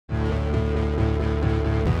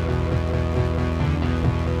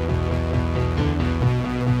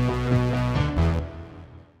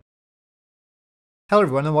Hello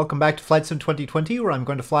everyone and welcome back to Flight Sim 2020, where I'm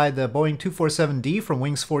going to fly the Boeing 247D from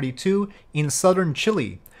Wings42 in southern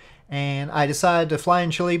Chile. And I decided to fly in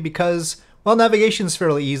Chile because, well, navigation's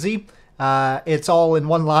fairly easy. It's all in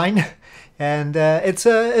one line, and it's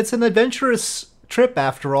an adventurous trip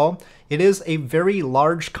after all. It is a very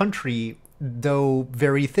large country, though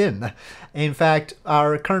very thin. In fact,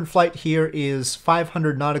 our current flight here is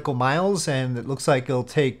 500 nautical miles, and it looks like it'll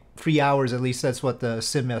take 3 hours, at least that's what the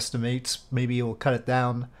sim estimates. Maybe it will cut it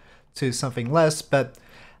down to something less, but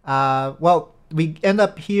well, we end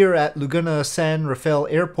up here at Laguna San Rafael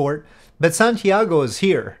Airport, but Santiago is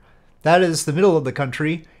here. That is the middle of the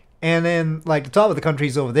country, and then like the top of the country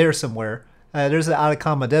is over there somewhere. There's the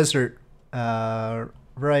Atacama Desert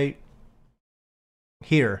right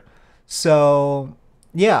here. So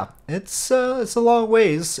yeah, it's a long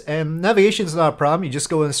ways, and navigation's not a problem. You just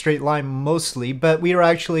go in a straight line mostly, but we are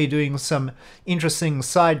actually doing some interesting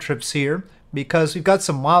side trips here because we've got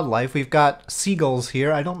some wildlife. We've got seagulls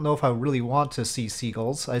here. I don't know if I really want to see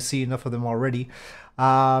seagulls. I see enough of them already.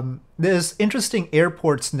 There's interesting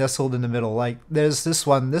airports nestled in the middle. Like there's this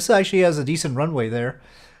one. This actually has a decent runway there.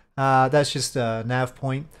 That's just a nav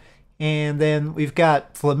point. And then we've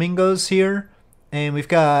got flamingos here. And we've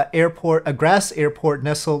got a grass airport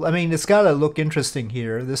nestled. I mean, it's got to look interesting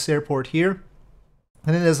here. This airport here.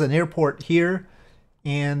 And then there's an airport here.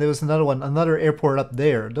 And there was another airport up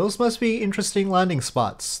there. Those must be interesting landing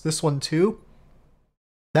spots. This one too.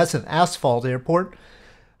 That's an asphalt airport.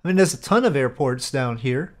 I mean, there's a ton of airports down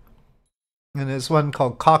here. And there's one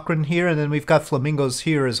called Cochrane here. And then we've got flamingos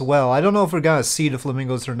here as well. I don't know if we're going to see the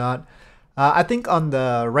flamingos or not. I think on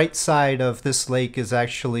the right side of this lake is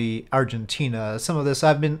actually Argentina. Some of this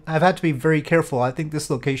I've had to be very careful. I think this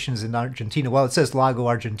location is in Argentina. Well, it says Lago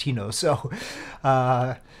Argentino, so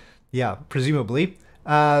yeah, presumably.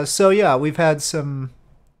 So yeah, we've had some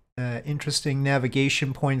interesting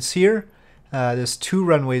navigation points here. There's 2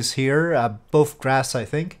 runways here, both grass, I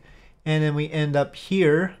think. And then we end up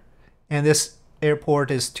here, and this airport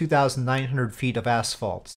is 2,900 feet of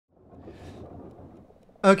asphalt.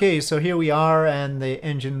 Okay, so here we are, and the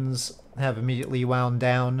engines have immediately wound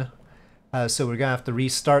down, so we're gonna have to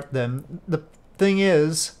restart them. The thing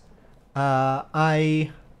is,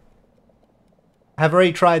 I have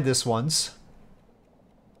already tried this once,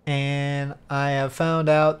 and I have found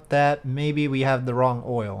out that maybe we have the wrong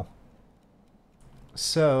oil.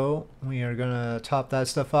 So we are gonna top that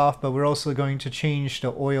stuff off, but we're also going to change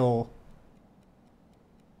the oil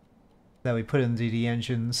that we put into the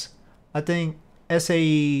engines. I think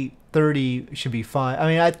SAE 30 should be fine. I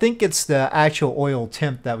mean, I think it's the actual oil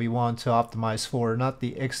temp that we want to optimize for, not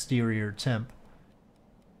the exterior temp.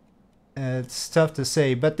 It's tough to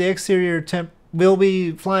say, but the exterior temp will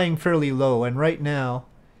be flying fairly low, and right now,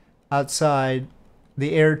 outside,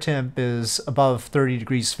 the air temp is above 30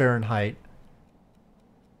 degrees Fahrenheit.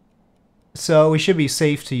 So we should be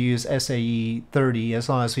safe to use SAE 30 as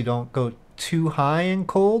long as we don't go too high and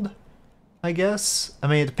cold, I guess. I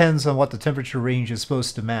mean, it depends on what the temperature range is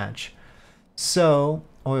supposed to match. So,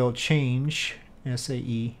 oil change,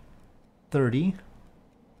 SAE 30.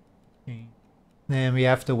 Okay. Then we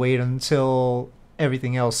have to wait until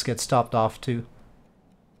everything else gets topped off too.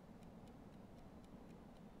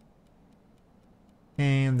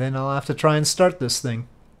 And then I'll have to try and start this thing.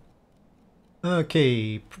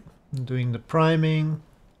 Okay, I'm doing the priming.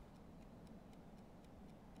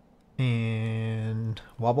 And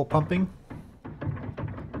wobble pumping.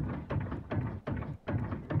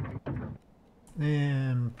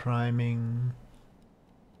 And priming.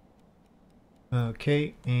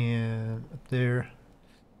 Okay, and up there,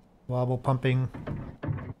 wobble pumping.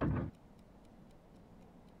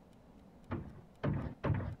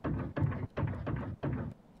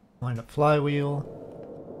 Line up flywheel.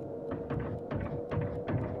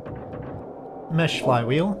 Mesh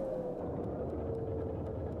flywheel.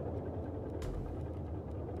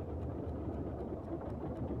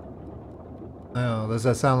 Oh, does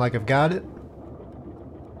that sound like I've got it?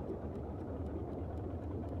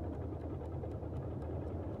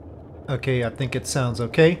 Okay, I think it sounds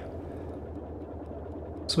okay.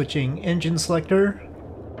 Switching engine selector.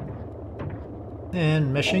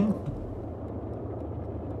 And meshing.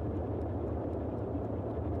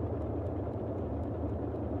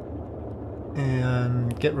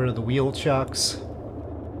 And get rid of the wheel chocks.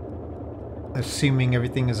 Assuming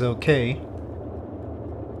everything is okay.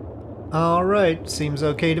 Alright, seems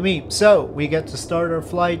okay to me. So, we get to start our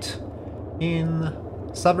flight in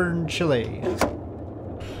southern Chile.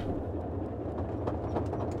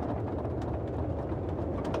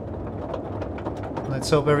 Let's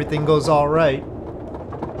hope everything goes alright.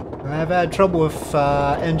 I've had trouble with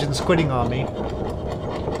engines quitting on me.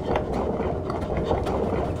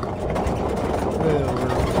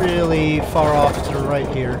 really far off to the right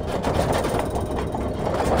here.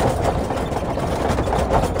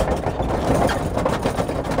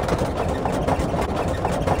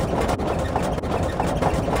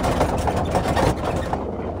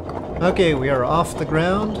 Okay, we are off the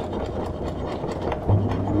ground.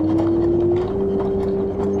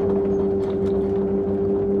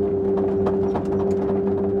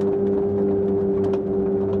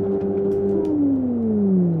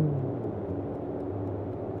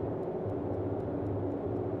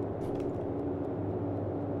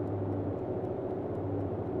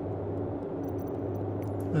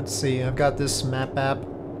 Let's see, I've got this map app.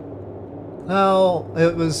 Oh,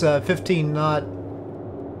 it was 15 knot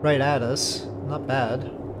right at us. Not bad.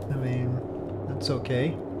 I mean, that's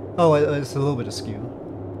okay. Oh, it's a little bit askew.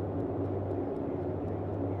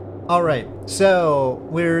 Alright, so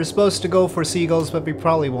we're supposed to go for seagulls, but we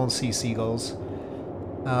probably won't see seagulls.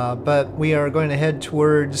 But we are going to head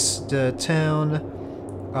towards the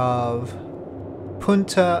town of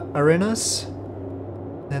Punta Arenas,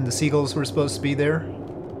 and the seagulls were supposed to be there.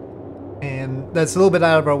 And that's a little bit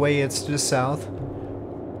out of our way, it's just south.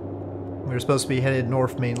 We're supposed to be headed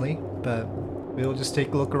north mainly, but we'll just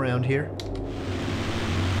take a look around here.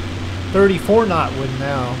 34 knot wind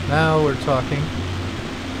now. Now we're talking.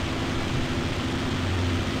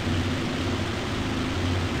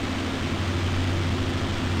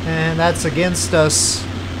 And that's against us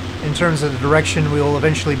in terms of the direction we will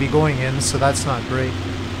eventually be going in, so that's not great.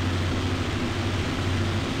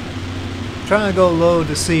 Trying to go low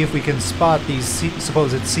to see if we can spot these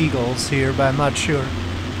supposed seagulls here, but I'm not sure.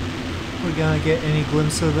 We're gonna get any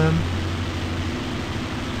glimpse of them.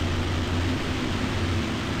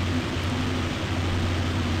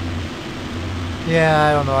 Yeah,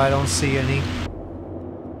 I don't know, I don't see any.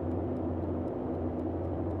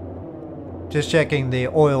 Just checking the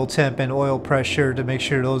oil temp and oil pressure to make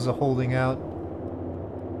sure those are holding out.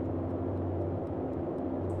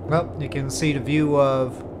 Well, you can see the view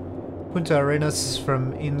of Punta Arenas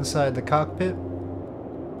from inside the cockpit.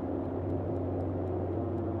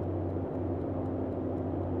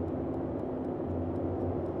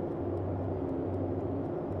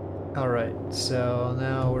 Alright, so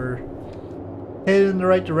now we're headed in the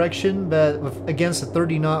right direction, but against a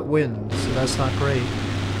 30 knot wind, so that's not great.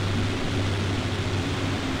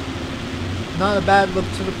 Not a bad look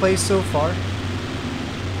to the place so far.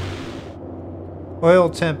 Oil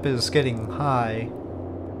temp is getting high.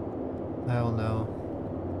 I don't know.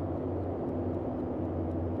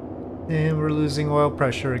 And we're losing oil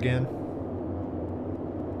pressure again.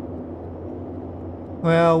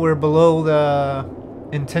 Well, we're below the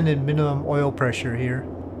intended minimum oil pressure here.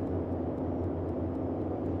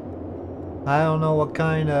 I don't know what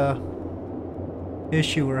kind of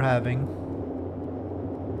issue we're having.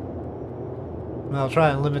 I'll try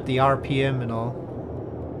and limit the RPM and all.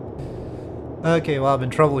 Okay, well, I've been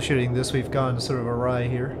troubleshooting this. We've gone sort of awry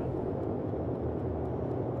here.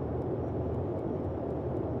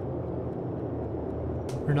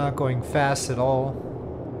 We're not going fast at all.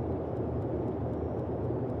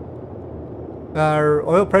 Our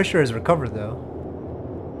oil pressure has recovered though.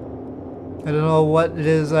 I don't know what it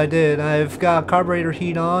is I did. I've got carburetor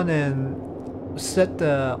heat on and set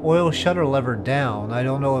the oil shutter lever down. I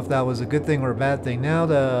don't know if that was a good thing or a bad thing. Now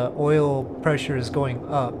the oil pressure is going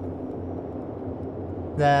up.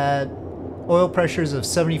 That oil pressures of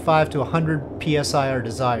 75 to 100 psi are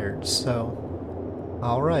desired, so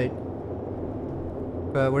alright.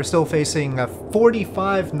 But we're still facing a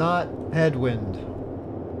 45 knot headwind.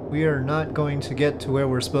 We are not going to get to where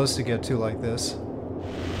we're supposed to get to like this.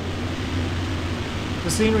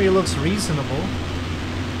 The scenery looks reasonable.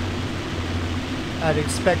 I'd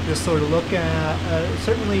expect this sort of look.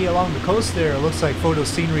 Certainly along the coast there, it looks like photo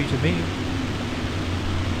scenery to me.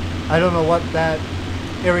 I don't know what that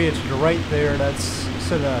area to the right there, that's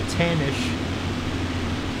sort of tannish,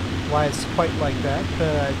 why it's quite like that,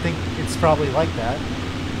 but I think it's probably like that.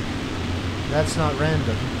 That's not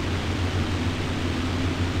random.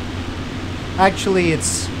 Actually,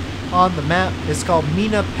 it's on the map. It's called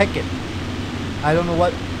Mina Peket. I don't know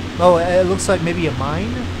what. Oh, it looks like maybe a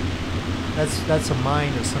mine. That's a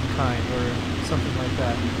mine of some kind or something like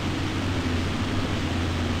that.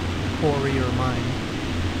 Quarry or mine.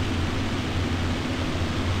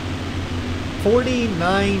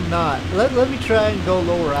 49 knot. Let me try and go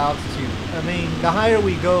lower altitude. I mean, the higher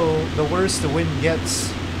we go, the worse the wind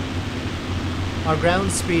gets. Our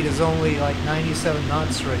ground speed is only like 97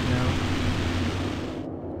 knots right now.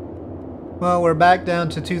 Well, we're back down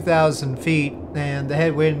to 2,000 feet, and the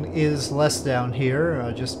headwind is less down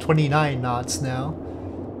here, just 29 knots now.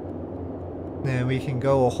 And we can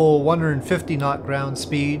go a whole 150 knot ground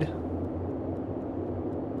speed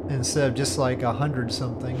instead of just like 100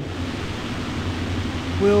 something.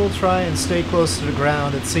 We'll try and stay close to the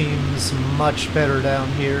ground. It seems much better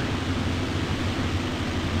down here.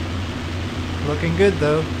 Looking good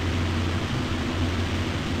though.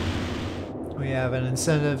 We have an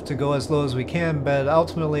incentive to go as low as we can, but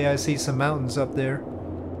ultimately I see some mountains up there,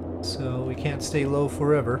 so we can't stay low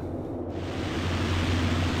forever.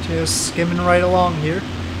 Just skimming right along here.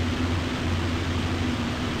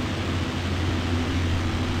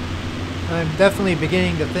 I'm definitely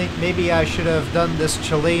beginning to think maybe I should have done this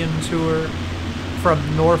Chilean tour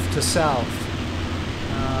from north to south.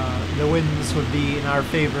 The winds would be in our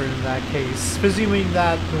favor in that case, presuming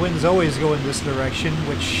that the winds always go in this direction,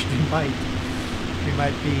 which they might. We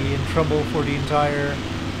might be in trouble for the entire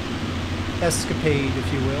escapade,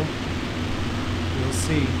 if you will. We'll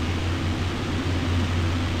see.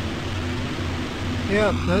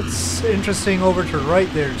 Yeah, that's interesting over to the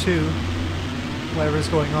right there too. Whatever's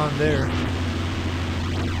going on there.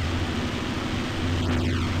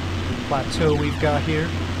 The plateau we've got here.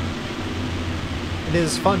 It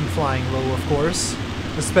is fun flying low, of course,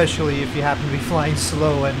 especially if you happen to be flying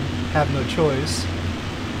slow and have no choice.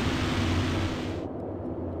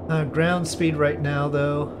 Ground speed right now,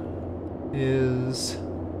 though, is...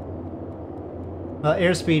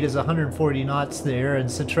 airspeed is 140 knots there, and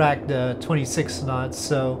subtract 26 knots,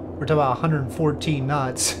 so we're talking about 114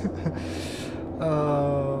 knots.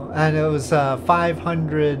 And it was a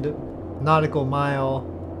 500 nautical mile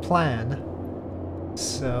plan.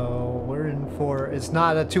 So we're in for... it's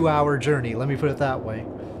not a 2-hour journey, let me put it that way.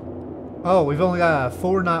 Oh, we've only got a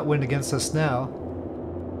 4 knot wind against us now.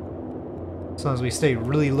 As long as we stay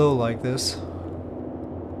really low like this.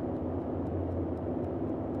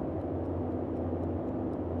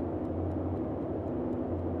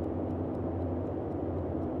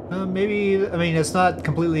 Maybe, I mean, it's not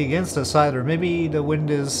completely against us either. Maybe the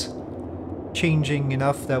wind is changing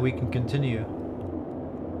enough that we can continue.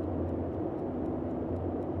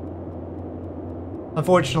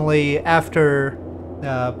 Unfortunately, after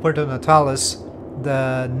Puerto Natales,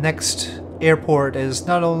 the next airport is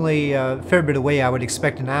not only a fair bit away, I would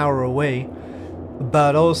expect an hour away,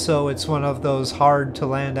 but also it's one of those hard to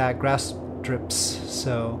land at grass strips.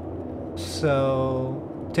 So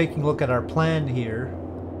taking a look at our plan here,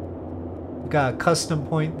 we've got a custom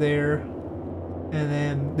point there, and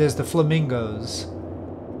then there's the flamingos.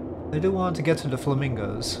 I do want to get to the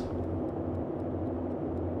flamingos.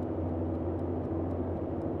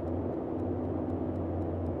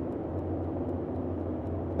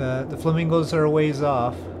 But the flamingos are a ways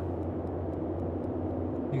off.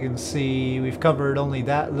 You can see we've covered only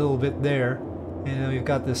that little bit there, and then we've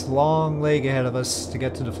got this long leg ahead of us to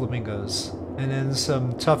get to the flamingos, and then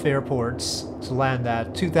some tough airports to land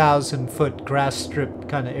at, 2,000-foot grass strip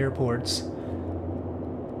kind of airports.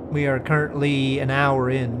 We are currently an hour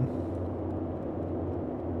in.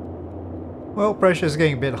 Oil pressure is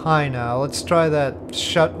getting a bit high now. Let's try that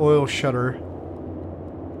oil shutter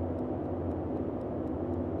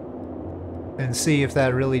and see if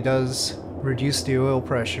that really does reduce the oil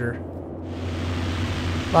pressure.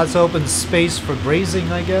 Lots of open space for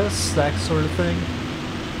grazing, I guess, that sort of thing.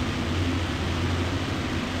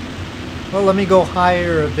 Well, let me go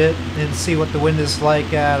higher a bit and see what the wind is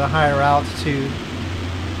like at a higher altitude,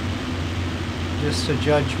 just to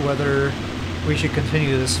judge whether we should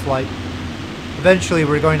continue this flight. Eventually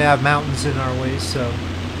we're going to have mountains in our way, so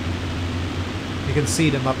you can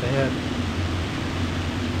see them up ahead.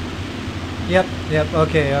 Yep,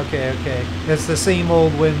 okay. It's the same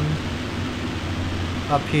old wind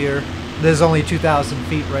up here. There's only 2,000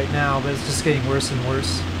 feet right now, but it's just getting worse and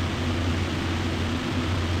worse.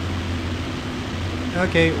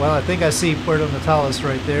 Okay, well, I think I see Puerto Natales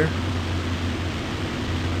right there.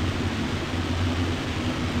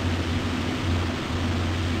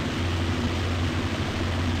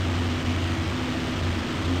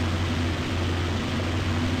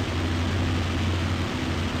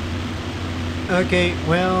 Okay,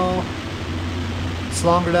 well, it's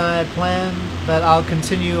longer than I had planned, but I'll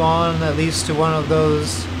continue on at least to one of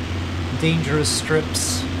those dangerous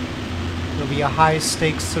strips. There'll be a high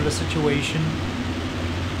stakes sort of situation.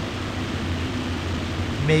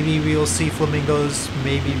 Maybe we'll see flamingos,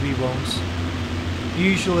 maybe we won't.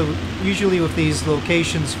 Usually with these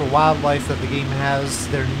locations for wildlife that the game has,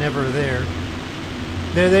 they're never there.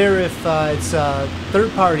 They're there if it's a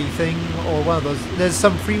third-party thing or one of those. There's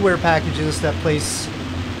some freeware packages that place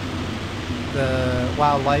the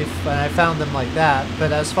wildlife, and I found them like that.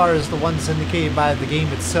 But as far as the ones indicated by the game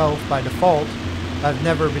itself by default, I've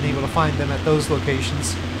never been able to find them at those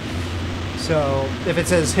locations. So if it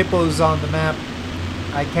says hippos on the map,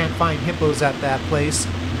 I can't find hippos at that place.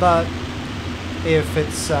 But if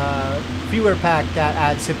it's freeware pack that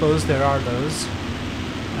adds hippos, there are those.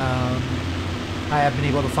 I have been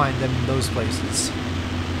able to find them in those places.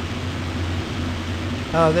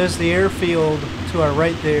 There's the airfield to our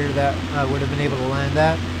right there that I would have been able to land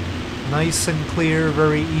at. Nice and clear,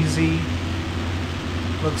 very easy,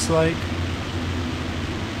 looks like.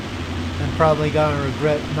 I'm probably gonna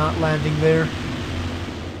regret not landing there.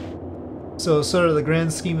 So sort of the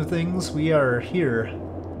grand scheme of things, we are here.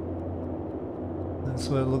 That's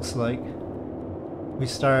what it looks like. We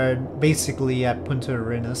started basically at Punta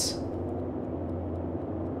Arenas.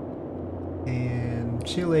 And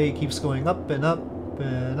Chile keeps going up and up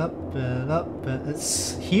and up and up. And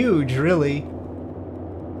it's huge, really.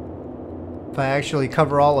 If I actually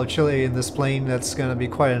cover all of Chile in this plane, that's going to be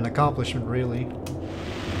quite an accomplishment, really.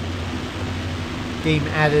 Game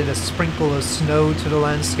added a sprinkle of snow to the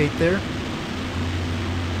landscape there.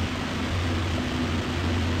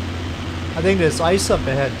 I think there's ice up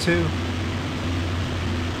ahead, too.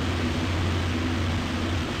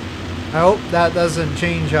 I hope that doesn't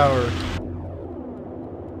change our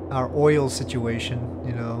oil situation,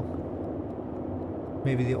 you know.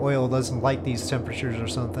 Maybe the oil doesn't like these temperatures or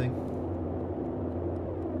something.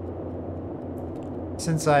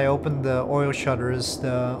 Since I opened the oil shutters,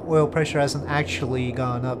 the oil pressure hasn't actually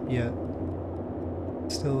gone up yet.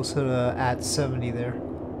 Still sort of at 70 there.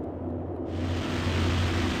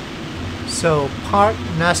 So, Parque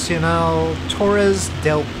Nacional Torres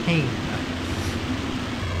del Paine.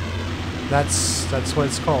 That's what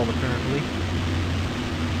it's called, apparently.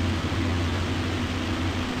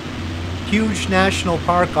 Huge national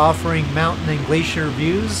park offering mountain and glacier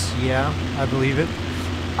views. Yeah, I believe it.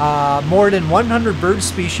 More than 100 bird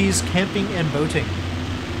species, camping and boating.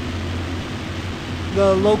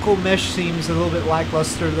 The local mesh seems a little bit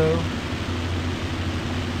lackluster though.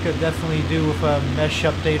 Could definitely do with a mesh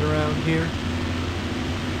update around here.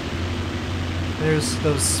 There's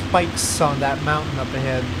those spikes on that mountain up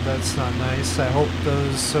ahead. That's not nice. I hope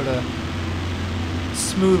those sort of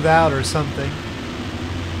smooth out or something.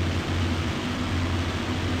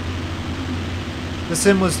 The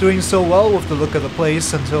sim was doing so well with the look of the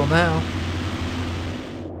place until now.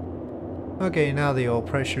 Okay, now the oil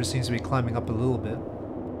pressure seems to be climbing up a little bit.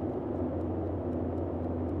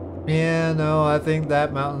 Yeah, no, I think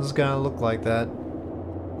that mountain's gonna look like that.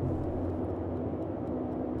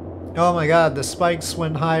 Oh my god, the spikes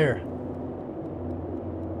went higher.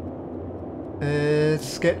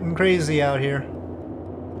 It's getting crazy out here.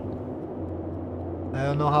 I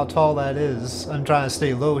don't know how tall that is. I'm trying to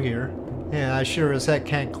stay low here. Yeah, I sure as heck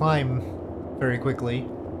can't climb very quickly.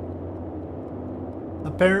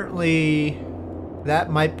 Apparently, that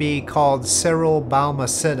might be called Cerro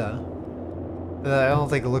Balmaceda. I don't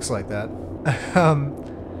think it looks like that.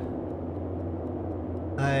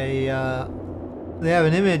 They have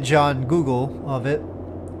an image on Google of it,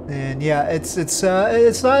 and yeah, it's not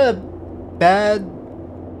a bad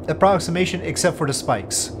approximation except for the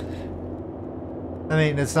spikes. I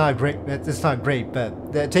mean, it's not great. It's not great,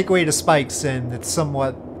 but take away the spikes, and it's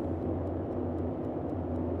somewhat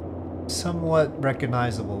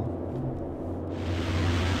recognizable.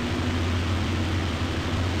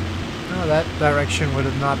 Oh, that direction would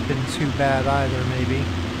have not been too bad either. Maybe.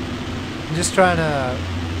 I'm just trying to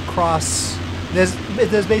cross. There's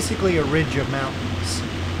basically a ridge of mountains.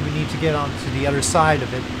 We need to get onto the other side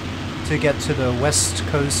of it to get to the west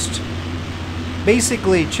coast.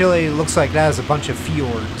 Basically, Chile looks like that has a bunch of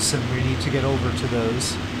fjords, and we need to get over to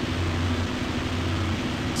those.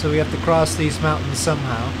 So we have to cross these mountains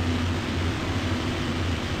somehow.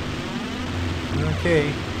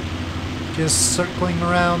 Okay. Just circling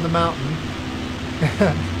around the mountain.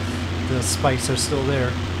 The spikes are still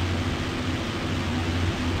there.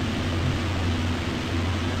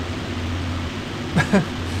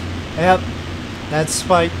 Yep, that's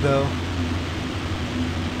spike though.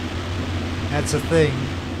 That's a thing.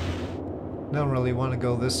 Don't really want to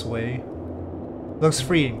go this way. Looks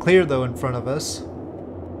free and clear though in front of us.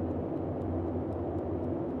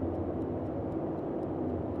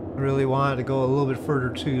 I really wanted to go a little bit further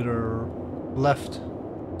to the left,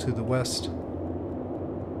 to the west.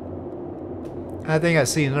 I think I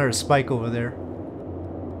see another spike over there.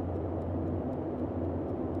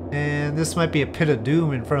 And this might be a pit of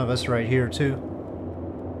doom in front of us right here too.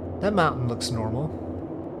 That mountain looks normal.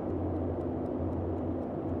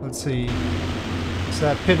 Let's see. Is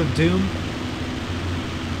that pit of doom?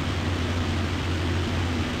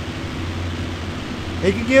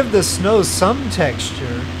 They could give the snow some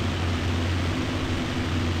texture.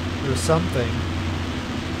 Or something.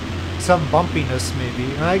 some bumpiness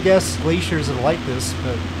maybe. I guess glaciers are like this,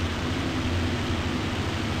 but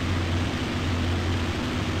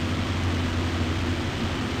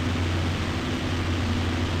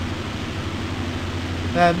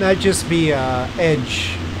that might just be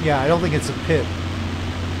edge. Yeah, I don't think it's a pit.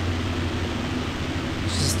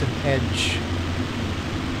 It's just an edge.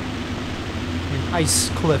 An ice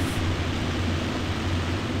cliff.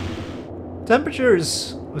 Temperature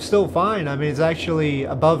is still fine. I mean, it's actually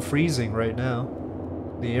above freezing right now.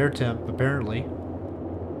 The air temp, apparently.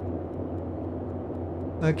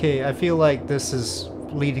 Okay, I feel like this is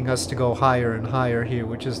leading us to go higher and higher here,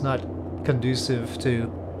 which is not conducive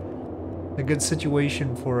to a good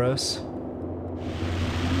situation for us.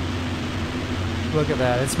 Look at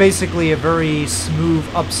that. It's basically a very smooth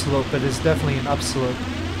upslope, but it's definitely an upslope.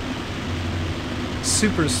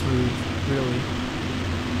 Super smooth, really.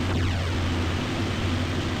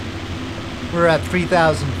 We're at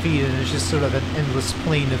 3,000 feet and it's just sort of an endless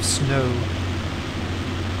plain of snow.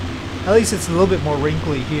 At least it's a little bit more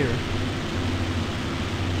wrinkly here.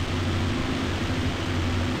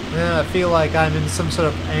 Yeah, I feel like I'm in some sort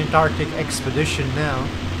of Antarctic expedition now.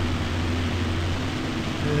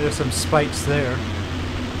 And there's some spikes there.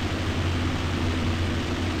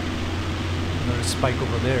 Another spike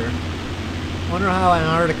over there. Wonder how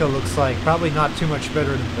Antarctica looks like. Probably not too much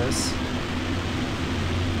better than this.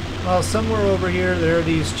 Well, somewhere over here there are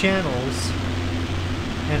these channels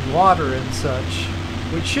and water and such,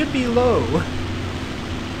 which should be low.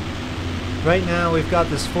 Right now we've got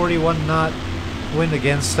this 41 knot wind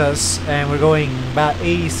against us and we're going about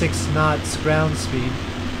 86 knots ground speed.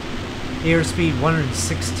 Airspeed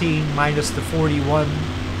 116 minus the 41.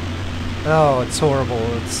 Oh, it's horrible.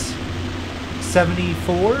 It's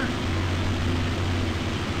 74?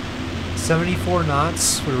 74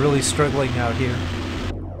 knots. We're really struggling out here.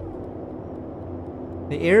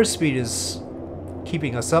 The airspeed is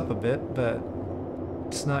keeping us up a bit, but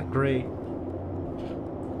it's not great.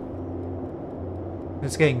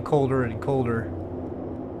 It's getting colder and colder.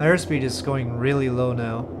 Airspeed is going really low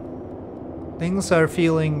now. Things are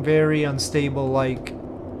feeling very unstable, like...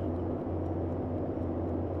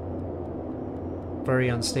 very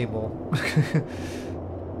unstable.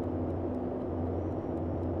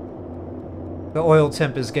 The oil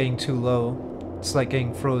temp is getting too low. It's like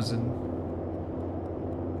getting frozen.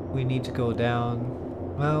 We need to go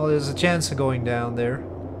down. Well, there's a chance of going down there.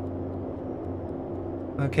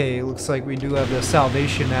 Okay, looks like we do have the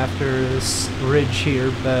salvation after this ridge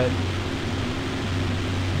here, but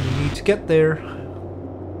we need to get there.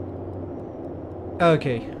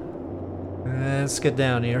 Okay, let's get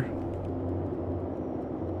down here.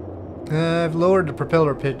 I've lowered the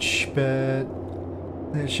propeller pitch, but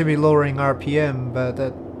it should be lowering RPM, but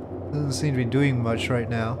that doesn't seem to be doing much right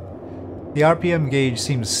now. The RPM gauge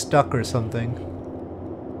seems stuck or something.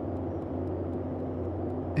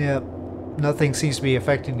 Yep, nothing seems to be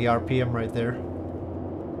affecting the RPM right there.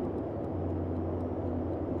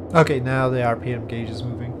 Okay, now the RPM gauge is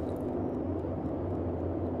moving.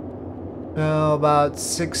 Now about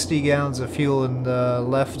 60 gallons of fuel in the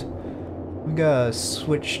left. We gotta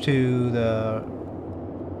switch to the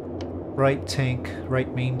right tank, right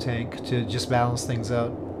main tank, to just balance things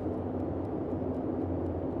out.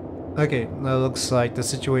 Okay, that looks like the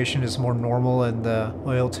situation is more normal and the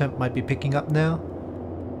oil temp might be picking up now.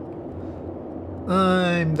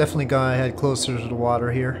 I'm definitely gonna head closer to the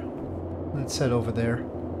water here. Let's head over there.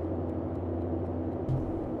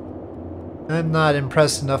 I'm not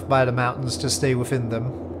impressed enough by the mountains to stay within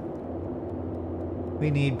them. We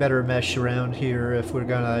need better mesh around here if we're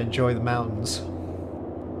gonna enjoy the mountains.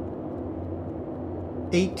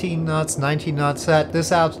 18 knots, 19 knots. At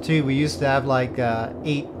this altitude we used to have like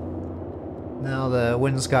 8. Now the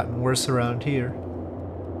wind's gotten worse around here.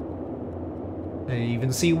 And you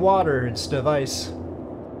even see water instead of ice.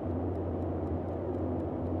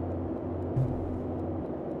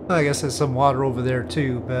 I guess there's some water over there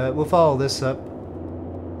too, but we'll follow this up.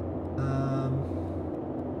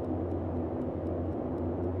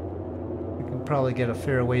 We can probably get a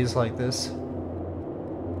fair ways like this.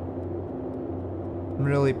 I'm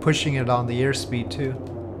really pushing it on the airspeed too.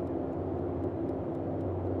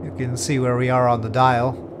 You can see where we are on the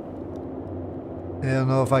dial. I don't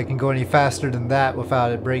know if I can go any faster than that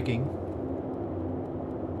without it braking.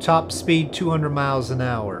 Top speed 200 miles an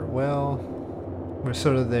hour. Well, we're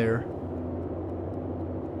sort of there.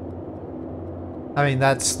 I mean,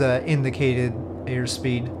 that's the indicated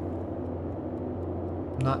airspeed.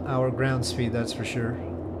 Not our ground speed, that's for sure.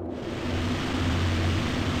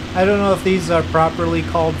 I don't know if these are properly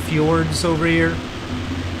called fjords over here.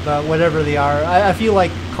 But whatever they are, I feel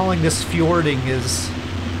like calling this fjording is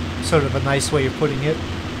sort of a nice way of putting it.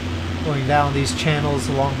 Going down these channels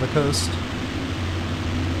along the coast.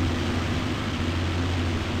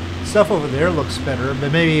 Stuff over there looks better,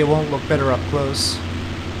 but maybe it won't look better up close.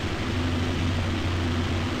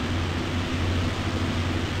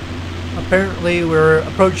 Apparently we're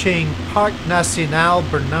approaching Parque Nacional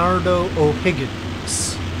Bernardo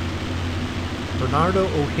O'Higgins. Bernardo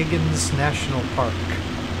O'Higgins National Park.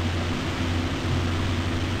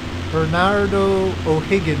 Bernardo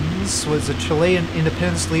O'Higgins was a Chilean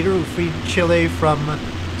independence leader who freed Chile from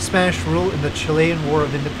Spanish rule in the Chilean War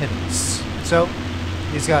of Independence. So,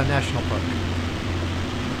 he's got a national park.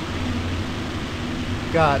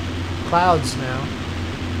 Got clouds now.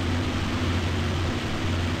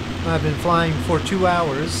 I've been flying for 2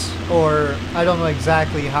 hours, or I don't know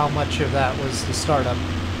exactly how much of that was the startup.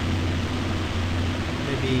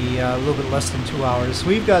 Maybe a little bit less than 2 hours.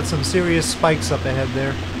 We've got some serious spikes up ahead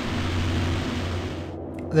there.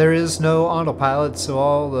 There is no autopilot, so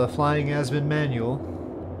all the flying has been manual.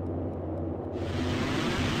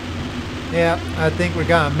 Yeah, I think we're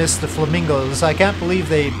gonna miss the flamingos. I can't believe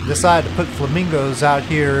they decided to put flamingos out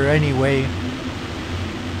here anyway.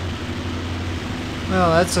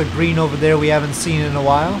 Well, that's a green over there we haven't seen in a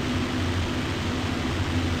while.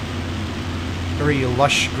 Very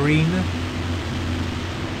lush green.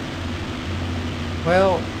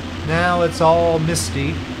 Well, now it's all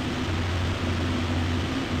misty.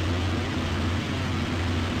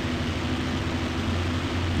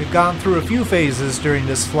 We've gone through a few phases during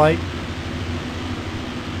this flight.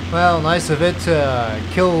 Well, nice of it to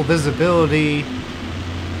kill visibility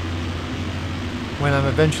when I'm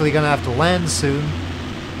eventually gonna have to land soon.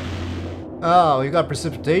 Oh, we got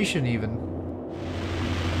precipitation even.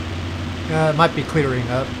 It might be clearing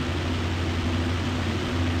up.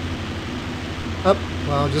 Up,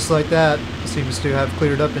 well, just like that. Seems to have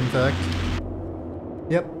cleared up, in fact.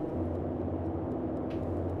 Yep.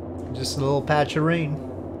 Just a little patch of rain.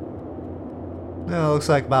 Well, looks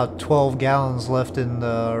like about 12 gallons left in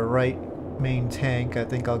the right main tank. I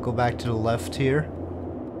think I'll go back to the left here.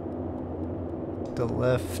 The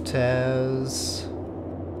left has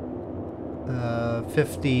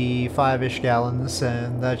 55-ish gallons,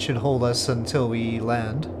 and that should hold us until we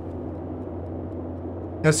land.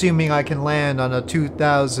 Assuming I can land on a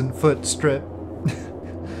 2,000-foot strip.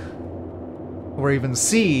 Or even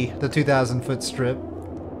see the 2,000-foot strip.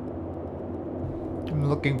 I'm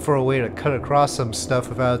looking for a way to cut across some stuff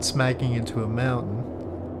without smacking into a mountain.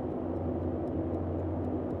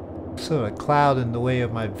 So a cloud in the way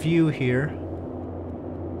of my view here.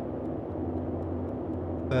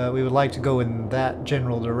 We would like to go in that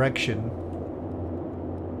general direction.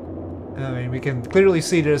 I mean, we can clearly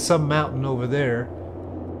see there's some mountain over there.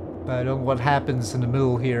 But I don't know what happens in the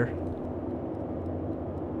middle here.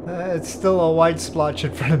 It's still a white splotch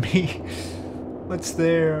in front of me. What's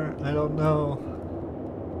there? I don't know.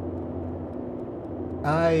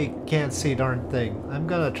 I can't see a darn thing. I'm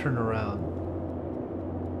gonna turn around.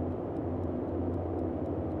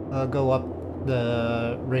 I'll go up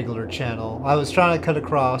the regular channel. I was trying to cut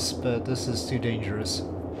across, but this is too dangerous.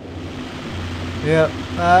 Yep,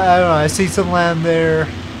 I don't know, I see some land there.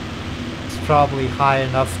 It's probably high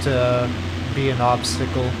enough to be an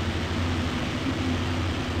obstacle.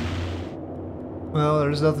 Well,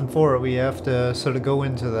 there's nothing for it. We have to sort of go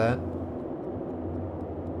into that.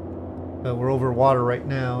 But we're over water right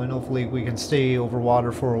now, and hopefully we can stay over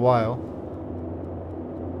water for a while.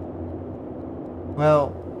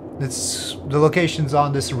 Well, it's the location's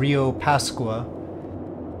on this Rio Pascua.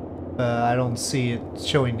 I don't see it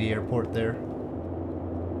showing the airport there.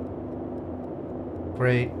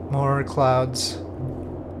 Great, more clouds,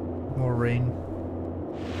 more rain.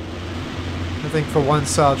 I think for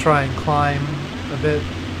once I'll try and climb a bit.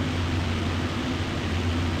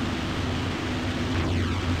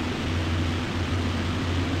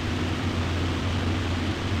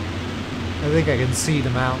 I think I can see the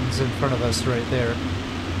mountains in front of us right there.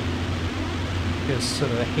 Just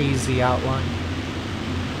sort of a hazy outline.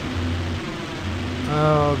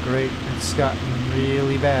 Oh great, it's gotten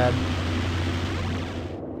really bad.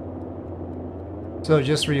 So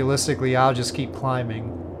just realistically, I'll just keep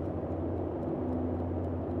climbing.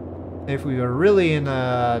 If we were really in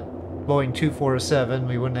a Boeing 247,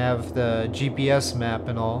 we wouldn't have the GPS map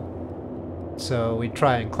and all. So we'd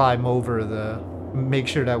try and climb over the... make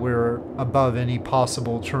sure that we're above any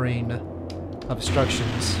possible terrain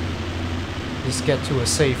obstructions. Just get to a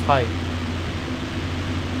safe height.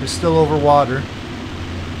 We're still over water.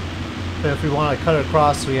 But if we want to cut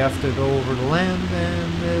across, we have to go over the land,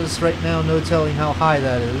 and there's right now no telling how high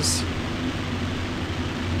that is.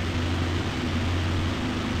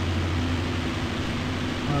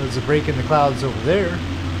 there's a break in the clouds over there.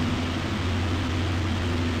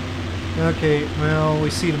 Okay, well, we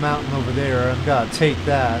see the mountain over there. I've got to take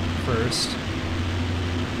that first.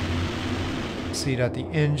 See that the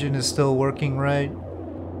engine is still working right.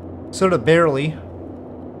 Sort of barely.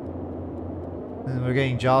 And we're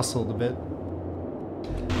getting jostled a bit.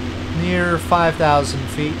 Near 5,000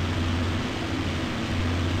 feet.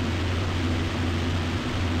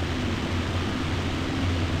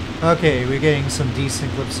 Okay, we're getting some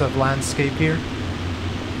decent clips of landscape here.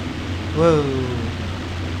 Whoa.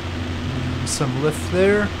 Some lift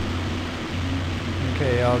there.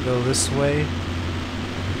 Okay, I'll go this way.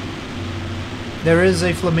 There is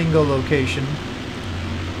a flamingo location,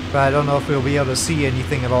 but I don't know if we'll be able to see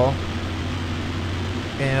anything at all.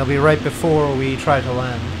 And it'll be right before we try to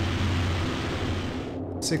land.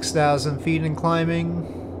 6,000 feet in climbing.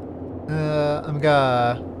 I'm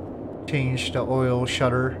gonna change the oil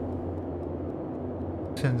shutter,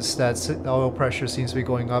 since the oil pressure seems to be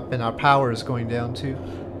going up and our power is going down too.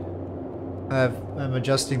 I'm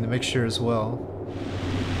adjusting the mixture as well.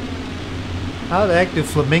 How the heck do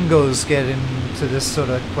flamingos get into this sort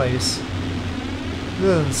of place? It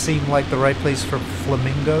doesn't seem like the right place for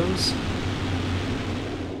flamingos.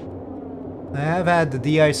 I have had the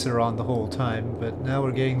de-icer on the whole time, but now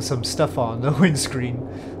we're getting some stuff on the windscreen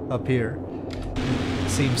up here. It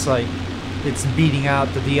seems like it's beating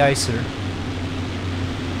out the de-icer.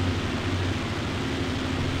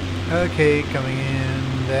 Okay, coming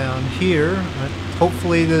in down here.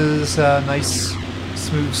 Hopefully there's a nice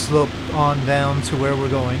smooth slope on down to where we're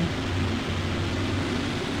going.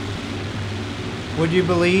 Would you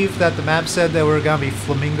believe that the map said there were gonna be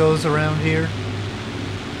flamingos around here?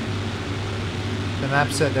 The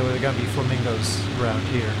map said there were gonna be flamingos around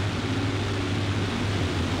here.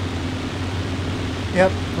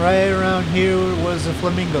 Yep, right around here was a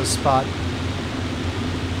flamingo spot.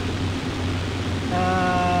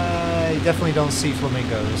 I definitely don't see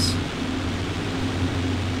flamingos.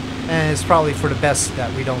 And it's probably for the best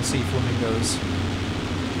that we don't see flamingos.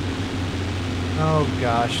 Oh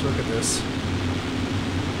gosh, look at this.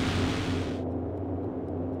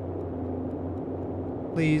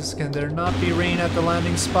 Please, can there not be rain at the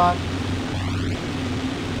landing spot?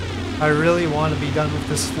 I really want to be done with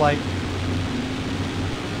this flight.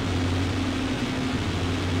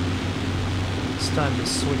 It's time to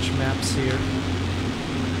switch maps here.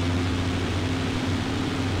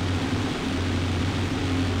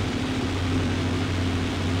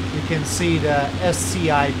 You can see the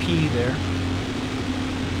SCIP there.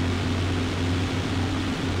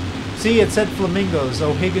 See, it said flamingos.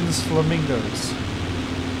 O'Higgins flamingos.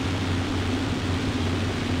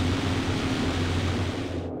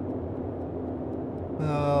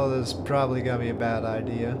 Oh, this is probably gonna be a bad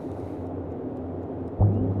idea.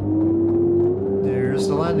 There's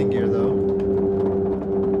the landing gear, though.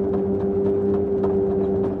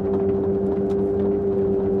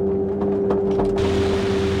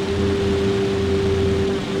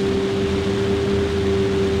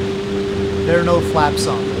 There are no flaps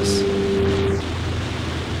on this.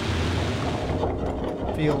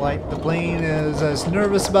 I feel like the plane is as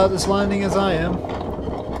nervous about this landing as I am.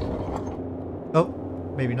 Oh,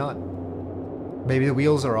 maybe not. Maybe the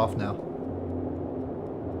wheels are off now.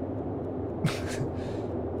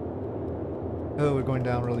 Oh, we're going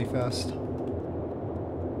down really fast.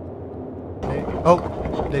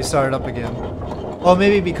 Oh, they started up again. Oh,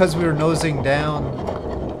 maybe because we were nosing down,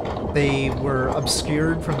 they were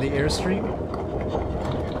obscured from the airstream.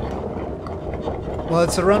 Well,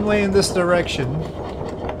 it's a runway in this direction.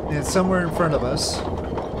 And it's somewhere in front of us.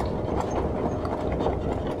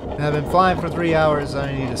 And I've been flying for 3 hours and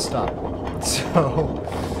I need to stop. So...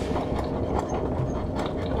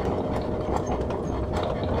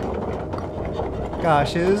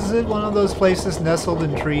 Gosh, is it one of those places nestled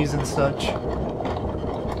in trees and such? I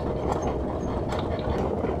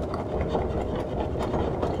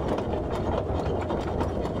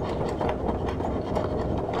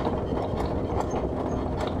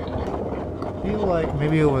feel like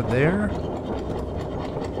maybe over there?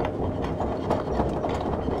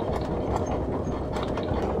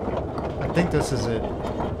 I think this is it.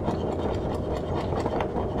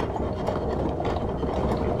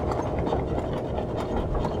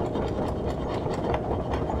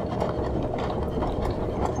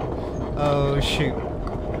 Oh, shoot.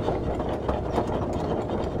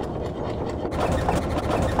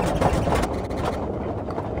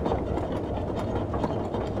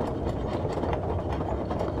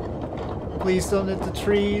 Please don't hit the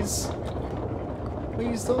trees.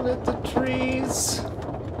 Please don't hit the trees.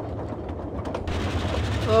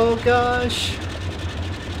 Oh gosh.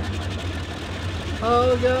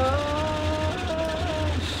 Oh gosh!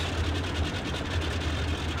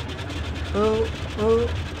 Oh.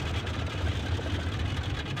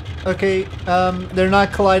 Okay, they're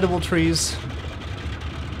not collidable trees.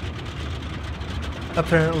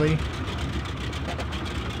 Apparently.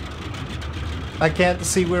 I can't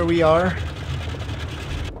see where we are.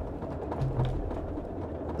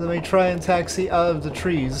 Let me try and taxi out of the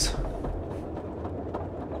trees.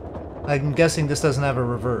 I'm guessing this doesn't have a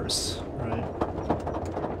reverse, right?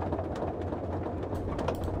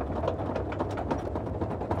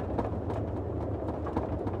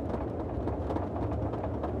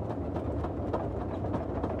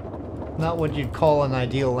 Not what you'd call an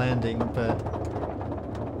ideal landing, but...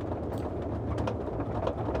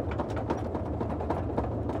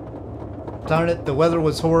 Darn it, the weather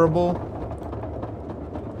was horrible.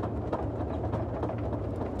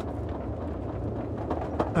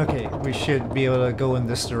 Okay, we should be able to go in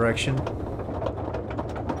this direction.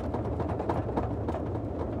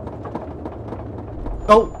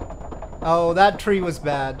 Oh! Oh, that tree was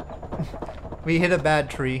bad. We hit a bad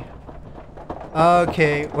tree.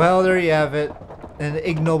 Okay, well, there you have it. An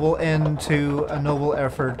ignoble end to a noble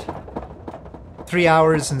effort. 3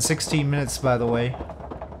 hours and 16 minutes, by the way.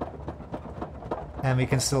 And we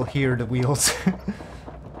can still hear the wheels.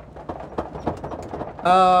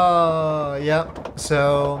 Oh, yep.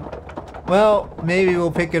 So, well, maybe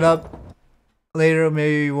we'll pick it up later,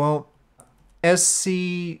 maybe we won't.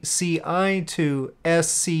 SCCI to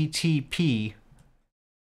SCTP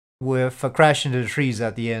with a crash into the trees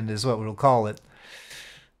at the end is what we'll call it.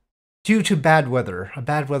 Due to bad weather. A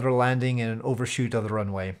bad weather landing and an overshoot of the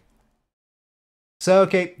runway. So,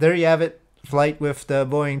 okay, there you have it. Flight with the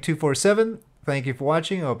Boeing 247. Thank you for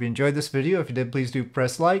watching. I hope you enjoyed this video. If you did, please do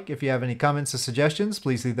press like. If you have any comments or suggestions,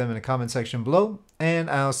 please leave them in the comment section below.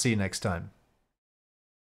 And I'll see you next time.